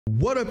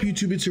What up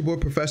YouTube, it's your boy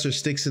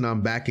ProfessorStix and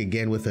I'm back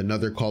again with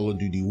another Call of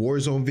Duty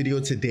Warzone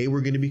video. Today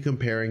we're going to be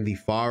comparing the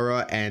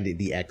FARA and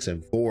the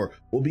XM4.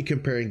 We'll be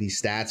comparing the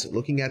stats,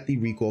 looking at the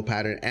recoil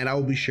pattern, and I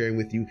will be sharing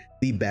with you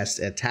the best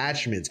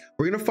attachments.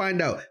 We're going to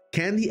find out,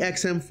 can the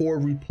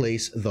XM4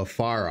 replace the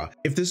FARA?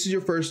 If this is your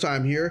first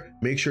time here,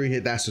 make sure you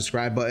hit that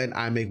subscribe button.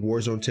 I make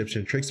Warzone tips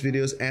and tricks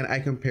videos and I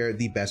compare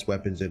the best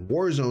weapons in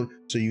Warzone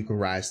so you can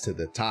rise to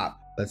the top.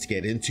 Let's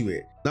get into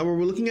it. Now, when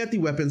we're looking at the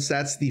weapon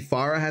stats, the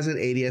FARA has an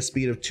ADS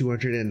speed of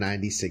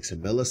 296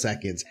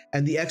 milliseconds,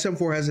 and the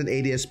XM4 has an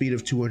ADS speed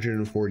of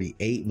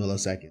 248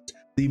 milliseconds.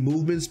 The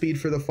movement speed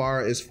for the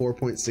FARA is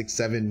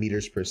 4.67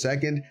 meters per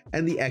second,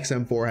 and the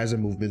XM4 has a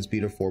movement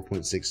speed of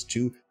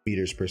 4.62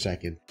 meters per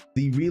second.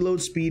 The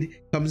reload speed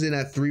comes in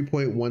at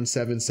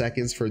 3.17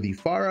 seconds for the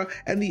FARA,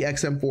 and the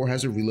XM4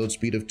 has a reload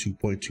speed of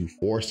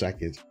 2.24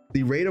 seconds.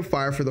 The rate of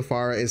fire for the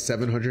FARA is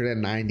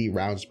 790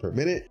 rounds per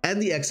minute,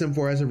 and the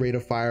XM4 has a rate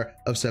of fire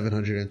of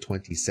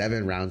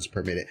 727 rounds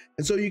per minute.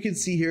 And so you can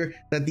see here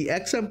that the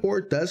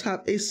XM4 does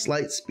have a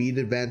slight speed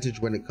advantage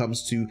when it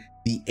comes to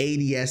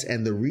the ADS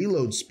and the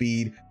reload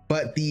speed,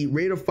 but the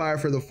rate of fire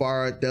for the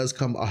FARA does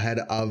come ahead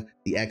of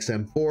the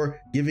XM4,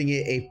 giving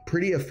it a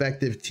pretty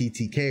effective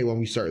TTK when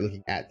we start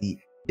looking at the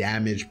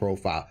damage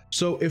profile.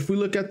 So if we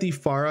look at the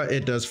FARA,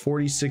 it does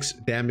 46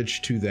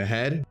 damage to the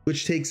head,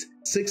 which takes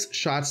 6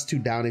 shots to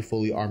down a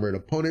fully armored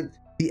opponent.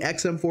 The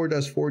XM4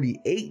 does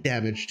 48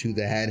 damage to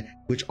the head,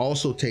 which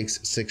also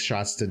takes 6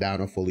 shots to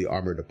down a fully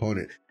armored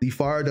opponent. The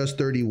FARA does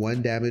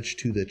 31 damage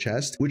to the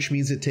chest, which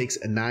means it takes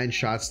 9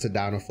 shots to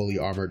down a fully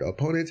armored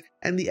opponent.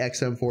 And the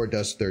XM4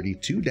 does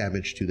 32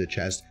 damage to the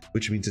chest,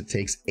 which means it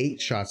takes 8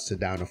 shots to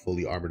down a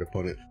fully armored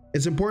opponent.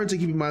 It's important to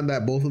keep in mind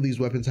that both of these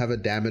weapons have a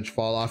damage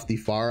fall off. The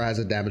FARA has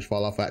a damage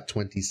fall off at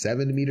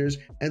 27 meters,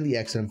 and the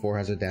XM4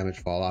 has a damage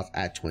fall off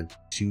at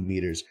 22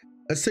 meters.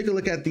 Let's take a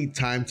look at the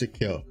time to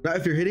kill. Now,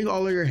 if you're hitting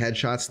all of your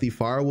headshots, the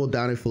FARA will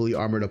down a fully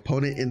armored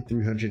opponent in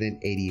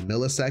 380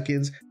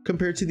 milliseconds,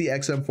 compared to the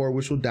XM4,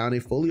 which will down a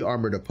fully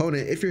armored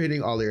opponent if you're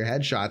hitting all of your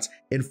headshots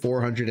in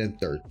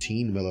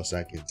 413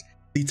 milliseconds.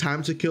 The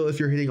time to kill if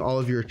you're hitting all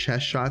of your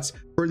chest shots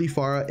for the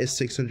FARA is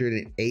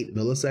 608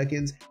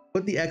 milliseconds,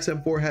 but the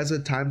XM4 has a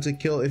time to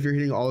kill if you're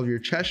hitting all of your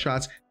chest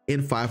shots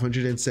in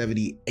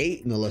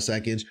 578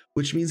 milliseconds,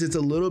 which means it's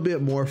a little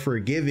bit more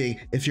forgiving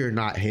if you're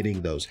not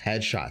hitting those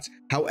headshots.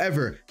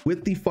 However,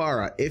 with the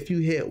FARA, if you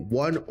hit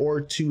 1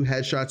 or 2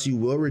 headshots, you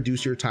will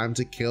reduce your time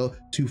to kill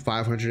to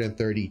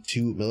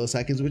 532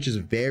 milliseconds, which is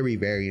very,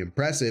 very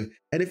impressive.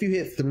 And if you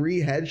hit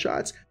 3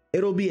 headshots,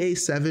 it'll be a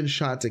 7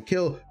 shot to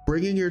kill,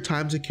 bringing your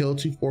time to kill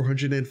to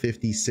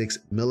 456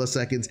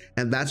 milliseconds.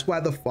 And that's why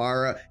the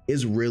FARA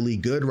is really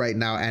good right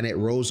now, and it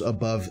rose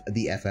above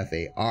the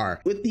FARA.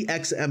 With the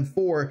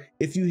XM4,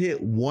 if you hit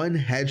 1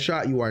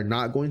 headshot, you are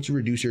not going to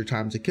reduce your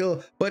time to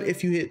kill. But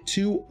if you hit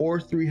 2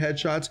 or 3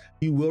 headshots,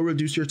 you will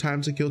reduce your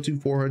time to kill to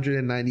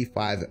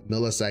 495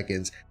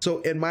 milliseconds. So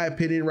in my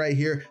opinion right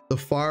here, the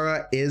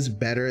FARA is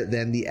better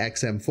than the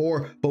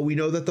XM4, but we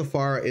know that the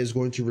FARA is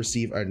going to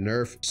receive a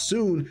nerf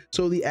soon.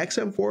 So the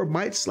XM4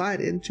 might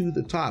slide into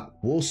the top.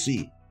 We'll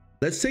see.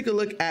 Let's take a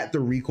look at the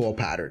recoil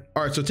pattern.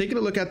 All right, so taking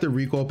a look at the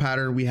recoil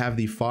pattern, we have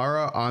the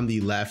FARA on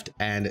the left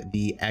and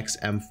the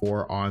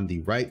XM4 on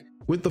the right.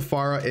 With the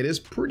FARA, it is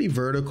pretty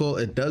vertical.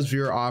 It does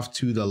veer off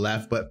to the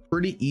left, but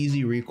pretty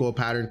easy recoil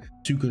pattern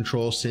to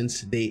control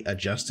since they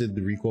adjusted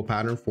the recoil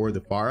pattern for the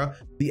FARA.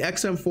 The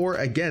XM4,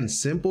 again,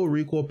 simple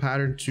recoil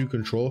pattern to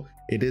control.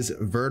 It is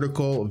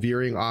vertical,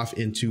 veering off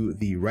into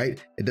the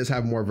right. It does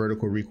have more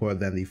vertical recoil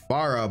than the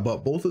FARA,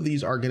 but both of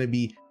these are going to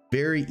be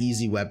very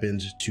easy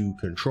weapons to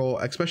control,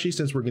 especially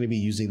since we're going to be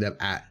using them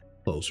at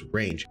close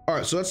range. All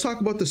right, so let's talk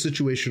about the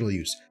situational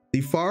use. The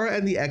FARA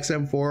and the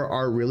XM4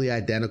 are really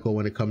identical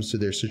when it comes to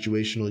their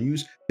situational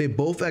use. They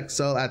both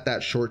excel at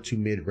that short to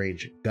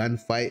mid-range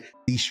gunfight.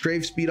 The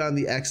strafe speed on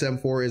the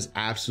XM4 is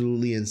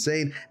absolutely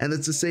insane, and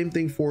it's the same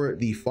thing for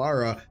the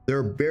FARA.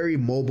 They're very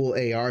mobile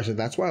ARs, and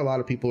that's why a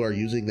lot of people are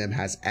using them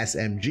as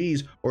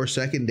SMGs or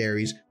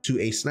secondaries to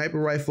a sniper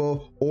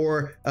rifle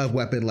or a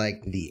weapon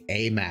like the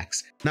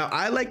AMAX. Now,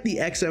 I like the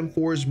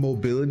XM4's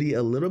mobility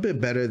a little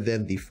bit better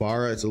than the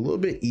FARA. It's a little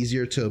bit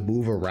easier to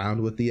move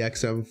around with the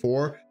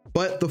XM4,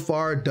 but the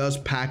FARA does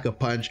pack a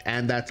punch,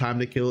 and that time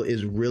to kill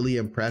is really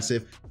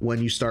impressive when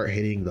you start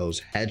hitting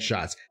those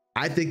headshots.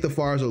 I think the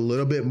FARA is a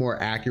little bit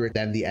more accurate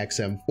than the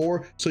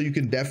XM4, so you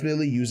can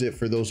definitely use it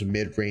for those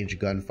mid-range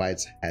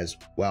gunfights as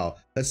well.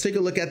 Let's take a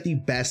look at the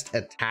best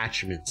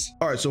attachments.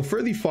 All right, so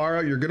for the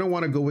FARA, you're gonna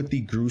wanna go with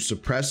the GRU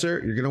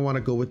suppressor. You're gonna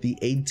wanna go with the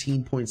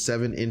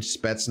 18.7-inch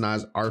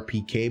Spetsnaz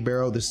RPK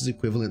barrel. This is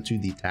equivalent to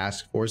the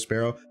Task Force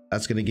barrel.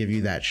 That's gonna give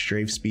you that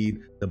strafe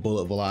speed, the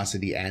bullet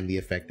velocity, and the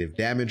effective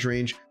damage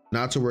range.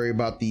 Not to worry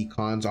about the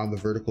cons on the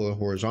vertical and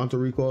horizontal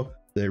recoil.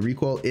 The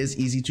recoil is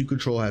easy to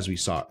control, as we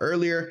saw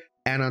earlier.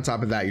 And on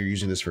top of that, you're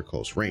using this for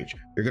close range.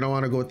 You're going to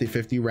want to go with the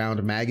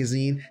 50-round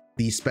magazine,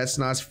 the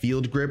Spetsnaz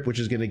field grip, which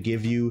is going to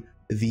give you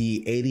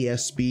the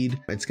ADS speed.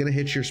 It's going to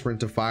hit your sprint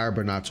to fire,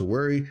 but not to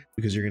worry,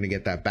 because you're going to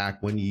get that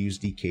back when you use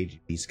the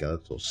KGB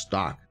skeletal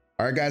stock.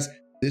 All right, guys,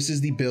 this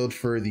is the build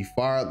for the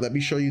FARA. Let me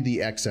show you the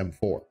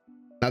XM4.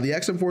 Now the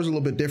XM4 is a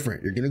little bit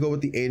different. You're gonna go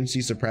with the agency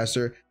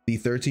suppressor, the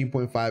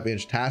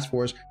 13.5-inch task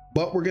force,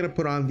 but we're gonna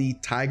put on the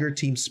Tiger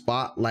Team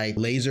Spotlight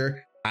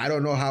laser. I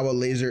don't know how a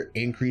laser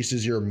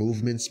increases your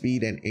movement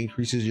speed and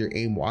increases your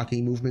aim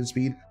walking movement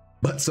speed,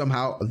 but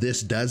somehow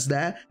this does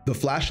that. The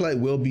flashlight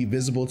will be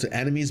visible to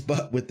enemies,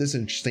 but with this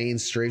insane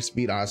strafe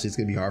speed, honestly, it's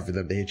gonna be hard for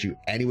them to hit you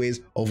anyways.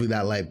 Hopefully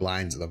that light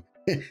blinds them.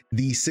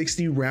 The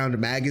 60 round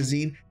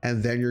magazine,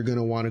 and then you're going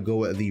to want to go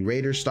with the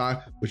Raider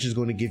stock, which is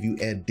going to give you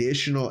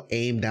additional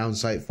aim down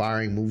sight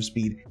firing move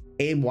speed,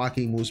 aim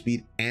walking move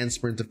speed, and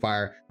sprint to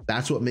fire.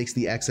 That's what makes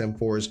the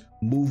XM4's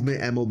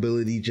movement and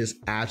mobility just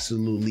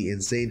absolutely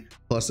insane.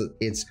 Plus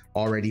it's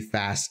already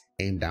fast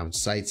aim down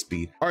sight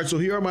speed. All right, so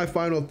here are my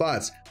final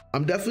thoughts.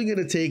 I'm definitely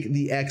going to take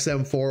the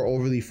XM4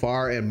 over the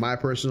FARA in my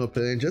personal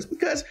opinion, just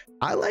because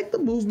I like the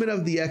movement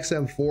of the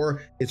XM4.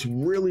 It's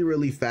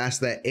really fast.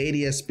 That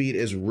ADS speed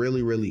is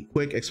really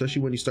quick,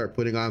 especially when you start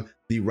putting on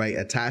the right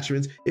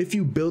attachments. If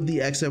you build the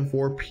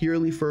XM4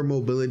 purely for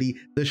mobility,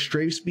 the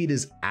strafe speed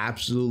is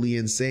absolutely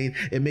insane.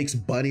 It makes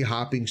bunny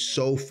hopping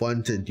so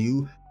fun to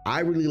do.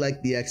 I really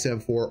like the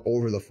XM4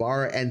 over the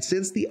FARA, and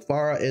since the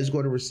FARA is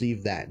going to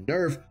receive that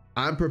nerf,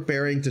 I'm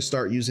preparing to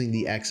start using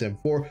the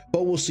XM4,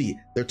 but we'll see.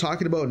 They're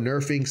talking about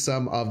nerfing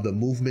some of the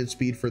movement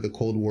speed for the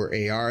Cold War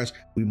ARs.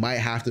 We might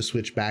have to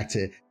switch back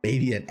to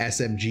maybe an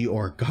SMG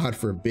or, God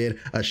forbid,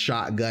 a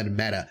shotgun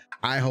meta.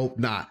 I hope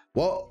not.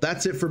 Well,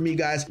 that's it for me,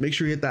 guys. Make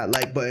sure you hit that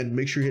like button.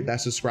 Make sure you hit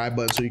that subscribe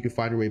button so you can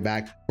find your way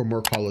back for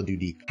more Call of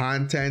Duty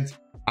content.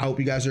 I hope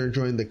you guys are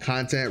enjoying the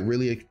content.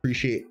 Really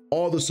appreciate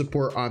all the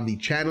support on the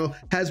channel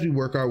as we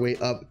work our way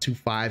up to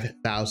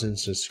 5,000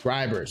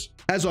 subscribers.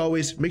 As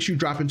always, make sure you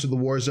drop into the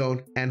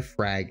Warzone and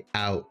frag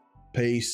out. Peace.